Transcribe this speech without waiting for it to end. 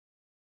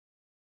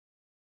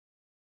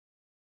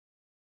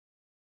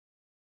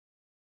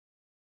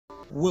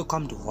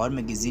Welcome to Horror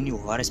Magazine, your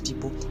horror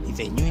people. If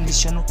you're new in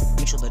this channel,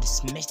 make sure that you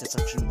smash the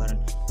subscribe button.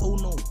 Oh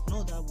no,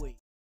 not that way.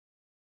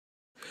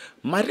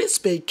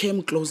 Maritzburg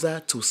came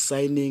closer to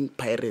signing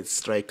Pirates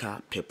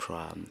striker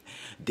Peprah.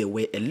 There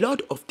were a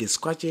lot of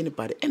discussion,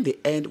 but in the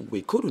end,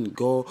 we couldn't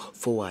go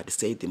forward,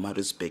 said the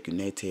Maritzburg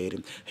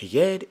United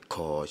head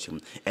coach.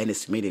 And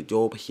his made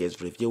job, he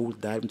has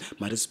revealed that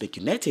Maritzburg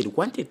United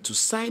wanted to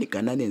sign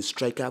Ghanaian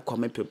striker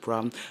Kwame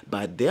Peprah,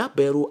 but their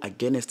battle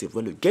against the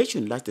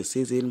relegation last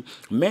season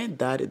meant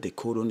that they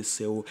couldn't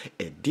sell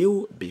a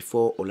deal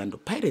before Orlando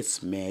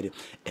Pirates made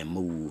a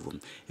move.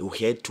 We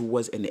head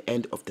towards the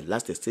end of the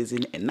last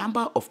season, a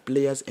number of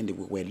players, and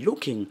we were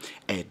looking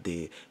at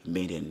the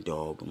maiden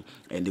dog,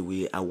 and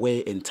we are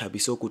aware and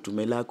Tabiso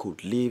Kutumela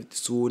could leave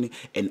soon,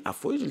 and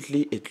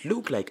unfortunately it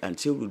looked like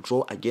until we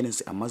draw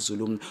against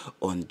Amazulu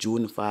on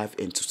June 5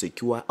 and to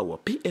secure our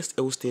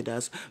PSL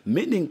status,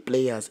 meaning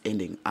players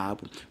ending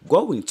up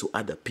going to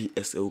other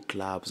PSL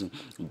clubs.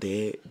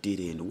 They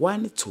didn't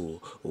want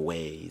to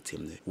wait.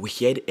 We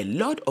had a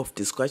lot of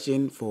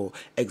discussion, for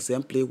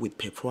example with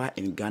Peprah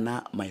in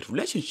Ghana, my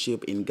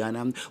relationship in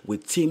Ghana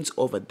with teams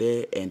over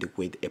there and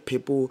with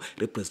people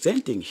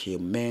representing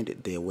him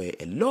meant there were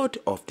a lot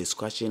of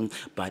discussion,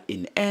 but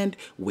in the end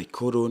we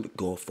couldn't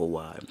go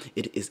forward.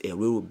 It is a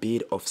real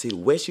bit of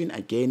situation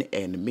again,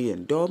 and me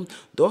and Dom,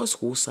 those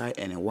who side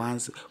and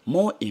ones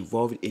more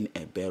involved in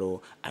a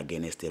battle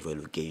against the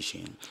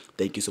relegation.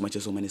 Thank you so much for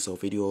so many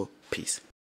video. Peace.